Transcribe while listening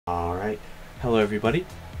Alright, hello everybody.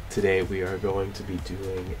 Today we are going to be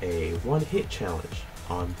doing a one-hit challenge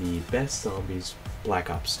on the Best Zombies Black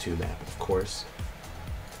Ops 2 map, of course.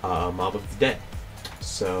 Mob of the Dead.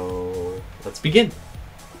 So, let's begin!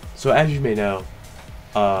 So as you may know,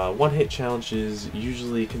 one-hit challenges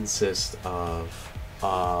usually consist of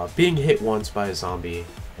being hit once by a zombie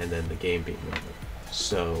and then the game being over.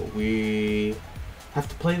 So we have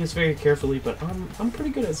to play this very carefully, but I'm pretty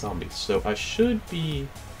good at zombies, so I should be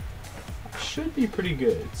pretty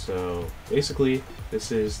good. So basically,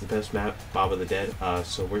 this is the best map, Mob of the Dead.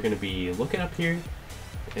 So we're gonna be looking up here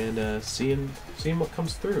and seeing what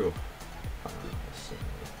comes through. So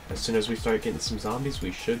as soon as we start getting some zombies,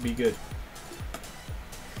 we should be good.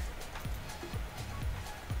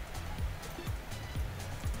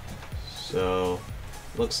 So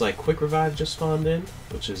looks like quick revive just spawned in,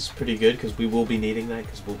 which is pretty good because we will be needing that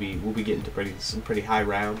because we'll be getting to some pretty high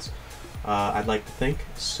rounds. I'd like to think.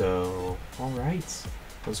 So all right,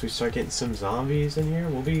 once we start getting some zombies in here,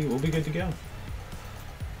 we'll be good to go.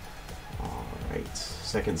 All right,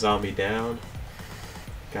 second zombie down.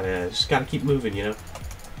 Just gotta keep moving, you know.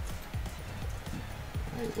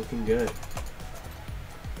 All right, looking good.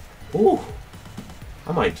 Ooh,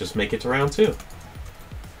 I might just make it to round 2.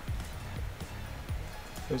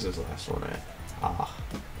 Where's this last one at? Ah,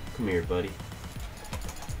 come here, buddy.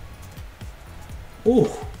 Ooh,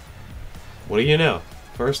 what do you know?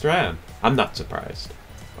 First round. I'm not surprised,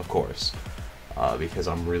 of course, because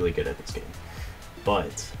I'm really good at this game.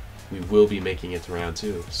 But we will be making it to round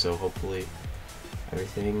 2, so hopefully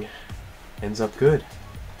everything ends up good.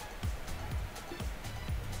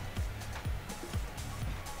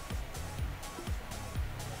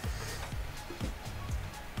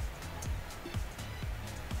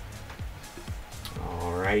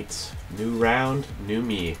 Alright, new round, new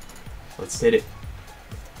me. Let's hit it.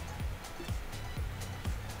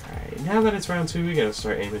 Alright, now that it's round 2, we gotta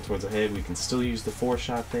start aiming towards the head. We can still use the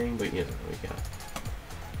 4-shot thing, but you know, we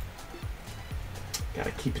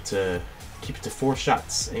gotta keep it to 4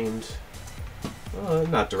 shots aimed,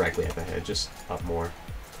 not directly at the head, just up more.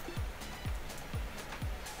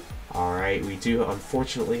 Alright, we do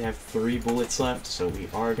unfortunately have 3 bullets left, so we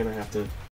are gonna have to